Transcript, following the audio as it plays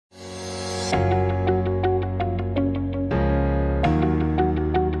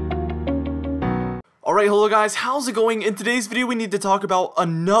Alright, hello guys, how's it going? In today's video we need to talk about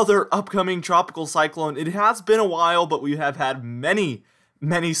another upcoming tropical cyclone. It has been a while, but we have had many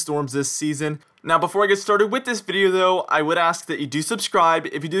storms this season. Now before I get started with this video though, I would ask that you do subscribe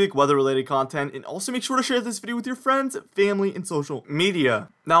if you do like weather related content, and also make sure to share this video with your friends, family, and social media.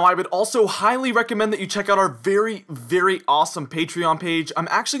 Now I would also highly recommend that you check out our very awesome Patreon page. I'm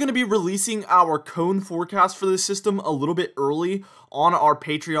actually going to be releasing our cone forecast for this system a little bit early on our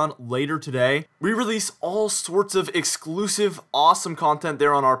Patreon later today. We release all sorts of exclusive awesome content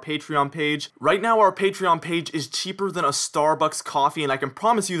there on our Patreon page. Right now our Patreon page is cheaper than a Starbucks coffee, and I can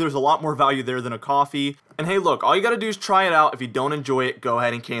promise you there's a lot more value there than a coffee. And hey look, all you gotta do is try it out. If you don't enjoy it, go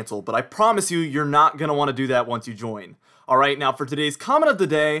ahead and cancel, but I promise you, you're not gonna want to do that once you join. Alright, now for today's comment of the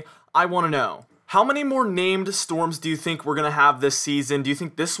day, I want to know, how many more named storms do you think we're going to have this season? Do you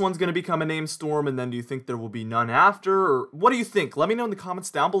think this one's going to become a named storm, and then do you think there will be none after? Or what do you think? Let me know in the comments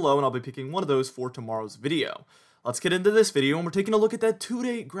down below, and I'll be picking one of those for tomorrow's video. Let's get into this video, and we're taking a look at that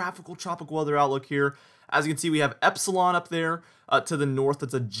 2-day graphical tropical weather outlook here. As you can see, we have Epsilon up there to the north.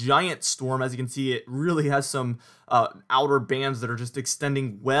 It's a giant storm. As you can see, it really has some outer bands that are just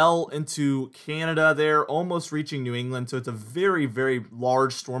extending well into Canada there, almost reaching New England. So it's a very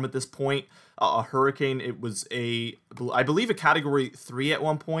large storm at this point. A hurricane. It was I believe a category 3 at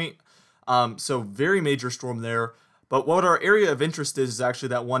one point. So very major storm there. But what our area of interest is actually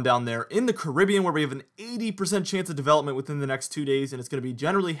that one down there in the Caribbean, where we have an 80% chance of development within the next 2 days, and it's going to be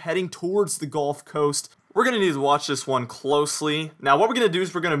generally heading towards the Gulf Coast. We're going to need to watch this one closely. Now what we're going to do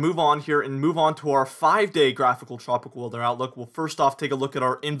is we're going to move on here and move on to our 5-day graphical tropical weather outlook. We'll first off take a look at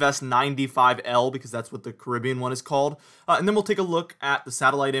our Invest 95L, because that's what the Caribbean one is called. And then we'll take a look at the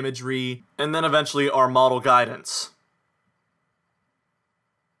satellite imagery, and then eventually our model guidance.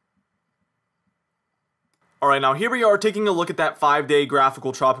 Alright, now here we are taking a look at that 5-day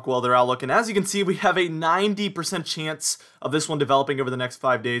graphical tropical weather outlook, and as you can see, we have a 90% chance of this one developing over the next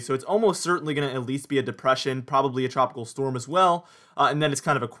 5 days, so it's almost certainly going to at least be a depression, probably a tropical storm as well, and then it's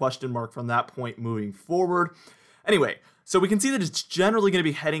kind of a question mark from that point moving forward. Anyway, so we can see that it's generally going to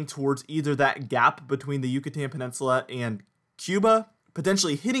be heading towards either that gap between the Yucatan Peninsula and Cuba,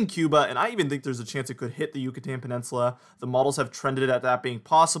 potentially hitting Cuba, and I even think there's a chance it could hit the Yucatan Peninsula. The models have trended at that being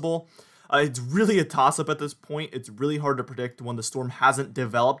possible. It's really a toss-up at this point. It's really hard to predict when the storm hasn't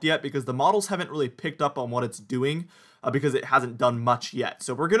developed yet, because the models haven't really picked up on what it's doing because it hasn't done much yet.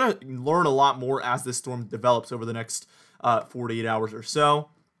 So we're going to learn a lot more as this storm develops over the next 48 hours or so.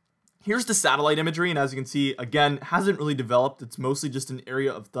 Here's the satellite imagery, and as you can see, again, hasn't really developed. It's mostly just an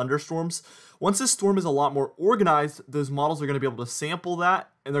area of thunderstorms. Once this storm is a lot more organized, those models are going to be able to sample that,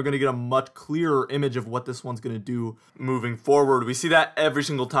 and they're going to get a much clearer image of what this one's going to do moving forward. We see that every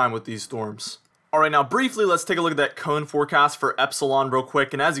single time with these storms. Alright, now briefly, let's take a look at that cone forecast for Epsilon real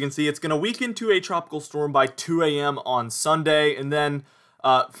quick, and as you can see, it's going to weaken to a tropical storm by 2 a.m. on Sunday, and then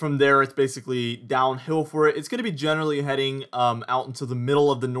from there, it's basically downhill for it. It's going to be generally heading out into the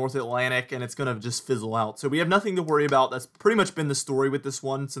middle of the North Atlantic, and it's going to just fizzle out. So we have nothing to worry about. That's pretty much been the story with this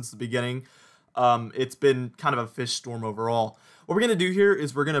one since the beginning. It's been kind of a fish storm overall. What we're going to do here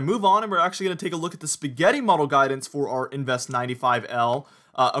is we're going to move on, and we're actually going to take a look at the spaghetti model guidance for our Invest 95L.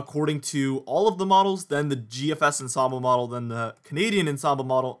 According to all of the models, then the Gfs Ensemble Model, then the Canadian Ensemble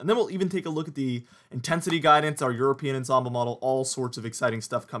Model, and then we'll even take a look at the intensity guidance, our European Ensemble Model, all sorts of exciting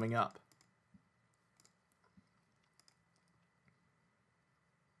stuff coming up.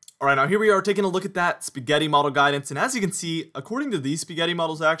 Alright, now here we are taking a look at that spaghetti model guidance, and as you can see, according to these spaghetti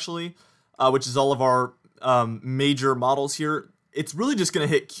models actually, which is all of our major models here, it's really just going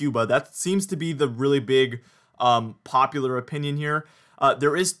to hit Cuba. That seems to be the really big popular opinion here.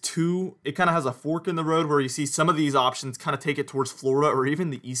 There is it kind of has a fork in the road where you see some of these options kind of take it towards Florida or even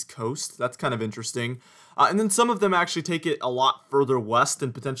the East Coast. That's kind of interesting. And then some of them actually take it a lot further west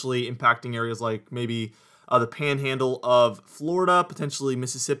and potentially impacting areas like maybe the panhandle of Florida, potentially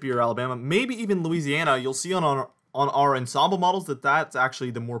Mississippi or Alabama, maybe even Louisiana. You'll see on our ensemble models that that's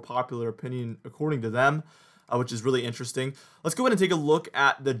actually the more popular opinion according to them. Which is really interesting. Let's go ahead and take a look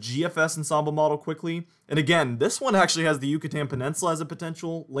at the GFS Ensemble Model quickly. And again, this one actually has the Yucatan Peninsula as a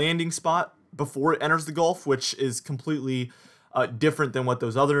potential landing spot before it enters the Gulf, which is completely different than what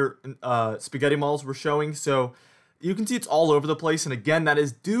those other spaghetti models were showing. So you can see it's all over the place. And again, that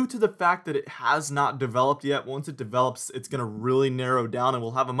is due to the fact that it has not developed yet. Once it develops, it's going to really narrow down and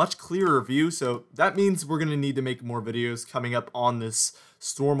we'll have a much clearer view. So that means we're going to need to make more videos coming up on this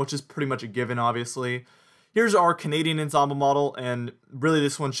storm, which is pretty much a given, obviously. Here's our Canadian Ensemble Model, and really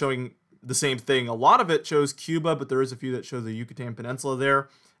this one's showing the same thing. A lot of it shows Cuba, but there is a few that show the Yucatan Peninsula there.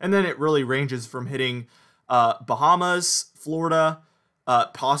 And then it really ranges from hitting Bahamas, Florida,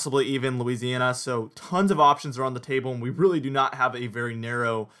 possibly even Louisiana. So tons of options are on the table, and we really do not have a very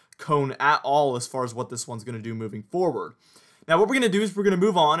narrow cone at all as far as what this one's going to do moving forward. Now what we're going to do is we're going to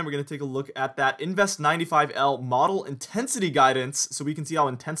move on, and we're going to take a look at that Invest 95L model intensity guidance, so we can see how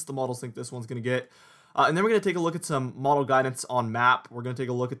intense the models think this one's going to get. And then we're going to take a look at some model guidance on map. We're going to take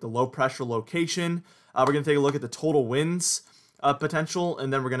a look at the low pressure location. We're going to take a look at the total winds potential,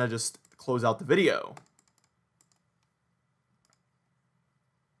 and then we're going to just close out the video.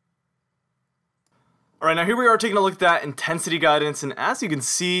 All right, now here we are taking a look at that intensity guidance, and as you can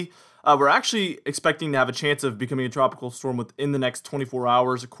see, we're actually expecting to have a chance of becoming a tropical storm within the next 24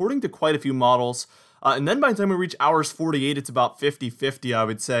 hours, according to quite a few models. And then by the time we reach hours 48, it's about 50-50, I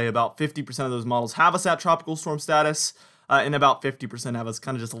would say. About 50% of those models have us at tropical storm status, and about 50% have us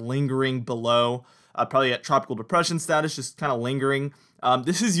kind of just lingering below, probably at tropical depression status, just kind of lingering.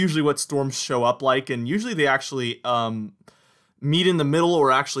 This is usually what storms show up like, and usually they actually meet in the middle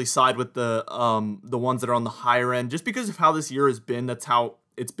or actually side with the ones that are on the higher end. Just because of how this year has been, that's how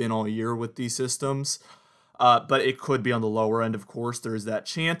it's been all year with these systems. But it could be on the lower end, of course. There is that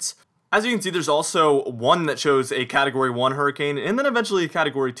chance. As you can see, there's also one that shows a Category 1 hurricane, and then eventually a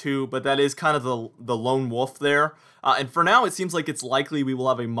Category 2, but that is kind of the lone wolf there. And for now, it seems like it's likely we will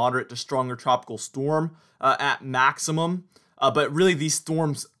have a moderate to stronger tropical storm at maximum. But really, these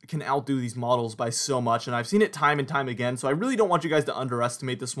storms can outdo these models by so much, and I've seen it time and time again, so I really don't want you guys to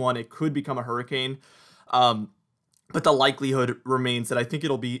underestimate this one. It could become a hurricane, but the likelihood remains that I think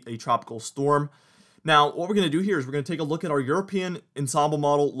it'll be a tropical storm. Now, what we're going to do here is we're going to take a look at our European Ensemble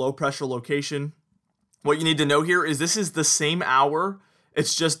Model low pressure location. What you need to know here is this is the same hour.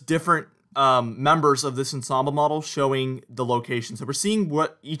 It's just different members of this ensemble model showing the location. So we're seeing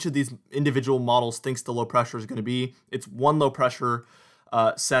what each of these individual models thinks the low pressure is going to be. It's one low pressure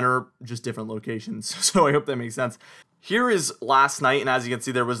center, just different locations. So I hope that makes sense. Here is last night, and as you can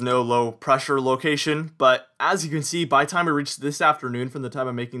see, there was no low pressure location, but as you can see, by the time we reached this afternoon from the time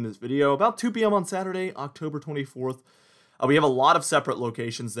I'm making this video, about 2 p.m. on Saturday, October 24th, we have a lot of separate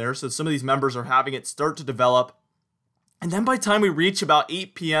locations there, so some of these members are having it start to develop, and then by the time we reach about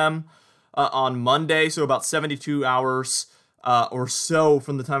 8 p.m. On Monday, so about 72 hours or so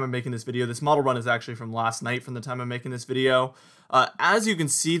from the time I'm making this video. This model run is actually from last night from the time I'm making this video. As you can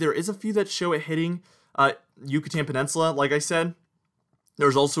see, there is a few that show it hitting Yucatan Peninsula, like I said.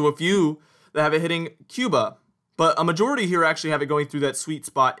 There's also a few that have it hitting Cuba, but a majority here actually have it going through that sweet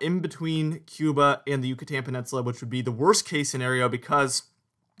spot in between Cuba and the Yucatan Peninsula, which would be the worst case scenario because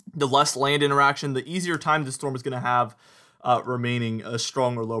the less land interaction, the easier time the storm is going to have remaining a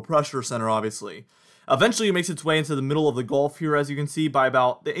strong or low pressure center, obviously. Eventually, it makes its way into the middle of the Gulf here, as you can see, by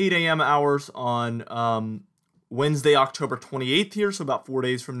about the 8 a.m. hours on Wednesday, October 28th here, so about 4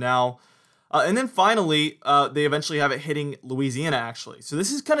 days from now. And then finally, they eventually have it hitting Louisiana, actually. So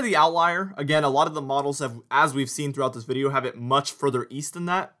this is kind of the outlier. Again, a lot of the models have, as we've seen throughout this video, have it much further east than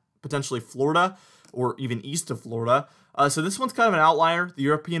that, potentially Florida or even east of Florida. So this one's kind of an outlier. The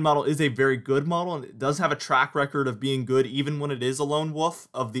European model is a very good model, and it does have a track record of being good even when it is a lone wolf,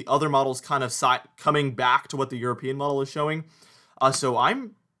 of the other models kind of coming back to what the European model is showing. So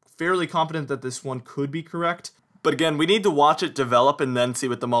I'm fairly confident that this one could be correct. But again, we need to watch it develop and then see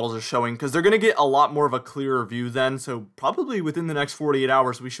what the models are showing, because they're going to get a lot more of a clearer view then. So probably within the next 48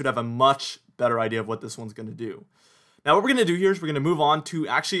 hours, we should have a much better idea of what this one's going to do. Now what we're going to do here is we're going to move on to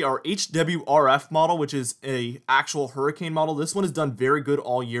actually our HWRF model, which is a actual hurricane model. This one has done very good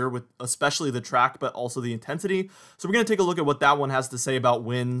all year with especially the track, but also the intensity. So we're going to take a look at what that one has to say about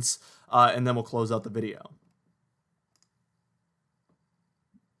winds, and then we'll close out the video.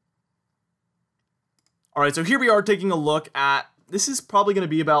 All right, so here we are taking a look at, this is probably going to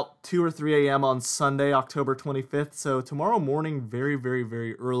be about 2 or 3 a.m. on Sunday, October 25th. So tomorrow morning, very, very,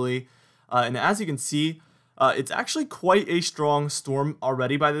 very early. And as you can see, it's actually quite a strong storm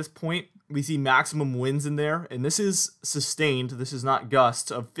already by this point. We see maximum winds in there, and this is sustained. This is not gusts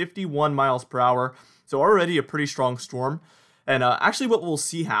of 51 miles per hour. So already a pretty strong storm. And actually what we'll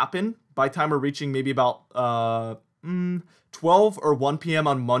see happen by the time we're reaching maybe about 12 or 1 p.m.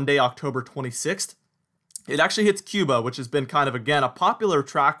 on Monday, October 26th, it actually hits Cuba, which has been kind of, again, a popular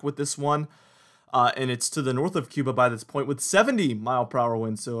track with this one. And it's to the north of Cuba by this point with 70 mile per hour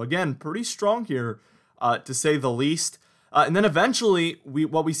winds. So again, pretty strong here, to say the least. And then eventually,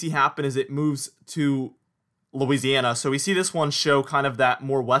 what we see happen is it moves to Louisiana. So we see this one show kind of that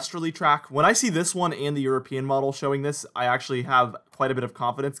more westerly track. When I see this one and the European model showing this, I actually have quite a bit of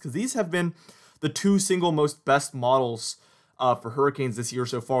confidence, because these have been the two single most best models for hurricanes this year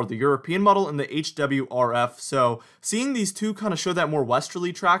so far, the European model and the HWRF. So seeing these two kind of show that more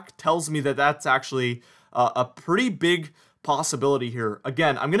westerly track tells me that that's actually a pretty big possibility here.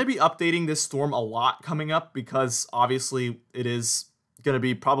 Again, I'm going to be updating this storm a lot coming up because obviously it is going to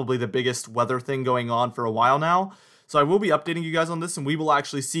be probably the biggest weather thing going on for a while now. So I will be updating you guys on this, and we will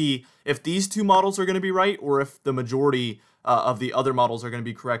actually see if these two models are going to be right or if the majority of the other models are going to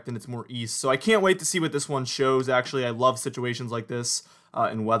be correct and it's more east. So I can't wait to see what this one shows. Actually, I love situations like this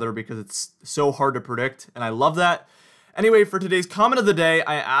in weather because it's so hard to predict, and I love that. Anyway, for today's comment of the day,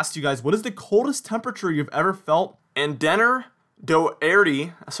 I asked you guys, what is the coldest temperature you've ever felt? And Denner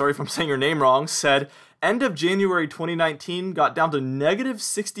Doherty, sorry if I'm saying your name wrong, said, end of January 2019 got down to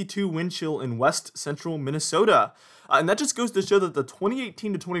 -62 wind chill in west central Minnesota. And that just goes to show that the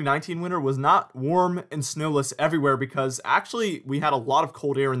 2018 to 2019 winter was not warm and snowless everywhere, because actually we had a lot of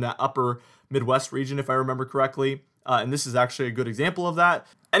cold air in that upper Midwest region, if I remember correctly. And this is actually a good example of that.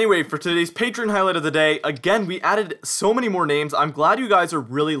 Anyway, for today's Patron highlight of the day, again, we added so many more names. I'm glad you guys are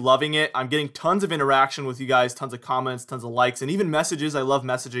really loving it. I'm getting tons of interaction with you guys, tons of comments, tons of likes, and even messages. I love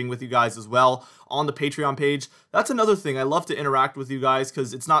messaging with you guys as well on the Patreon page. That's another thing. I love to interact with you guys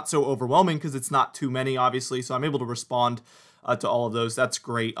because it's not so overwhelming because it's not too many, obviously, so I'm able to respond to all of those. That's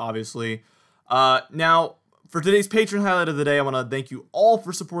great, obviously. Now, for today's Patron highlight of the day, I want to thank you all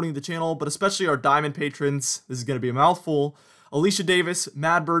for supporting the channel, but especially our Diamond patrons. This is going to be a mouthful. Alicia Davis,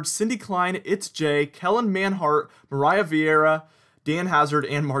 Madbird, Cindy Klein, It's Jay, Kellen Manhart, Mariah Vieira, Dan Hazard,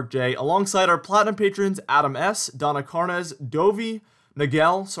 and Mark J, alongside our Platinum patrons Adam S, Donna Carnes, Dovi,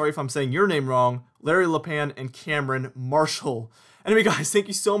 Nagel, sorry if I'm saying your name wrong, Larry Lepan, and Cameron Marshall. Anyway, guys, thank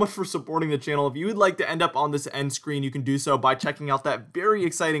you so much for supporting the channel. If you would like to end up on this end screen, you can do so by checking out that very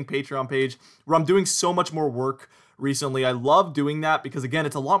exciting Patreon page where I'm doing so much more work recently. I love doing that because, again,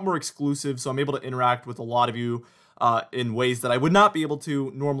 it's a lot more exclusive, so I'm able to interact with a lot of you in ways that I would not be able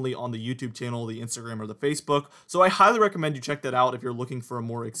to normally on the YouTube channel, the Instagram, or the Facebook. So I highly recommend you check that out if you're looking for a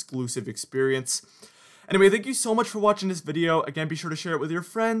more exclusive experience. Anyway, thank you so much for watching this video. Again, be sure to share it with your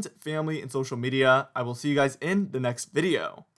friends, family, and social media. I will see you guys in the next video.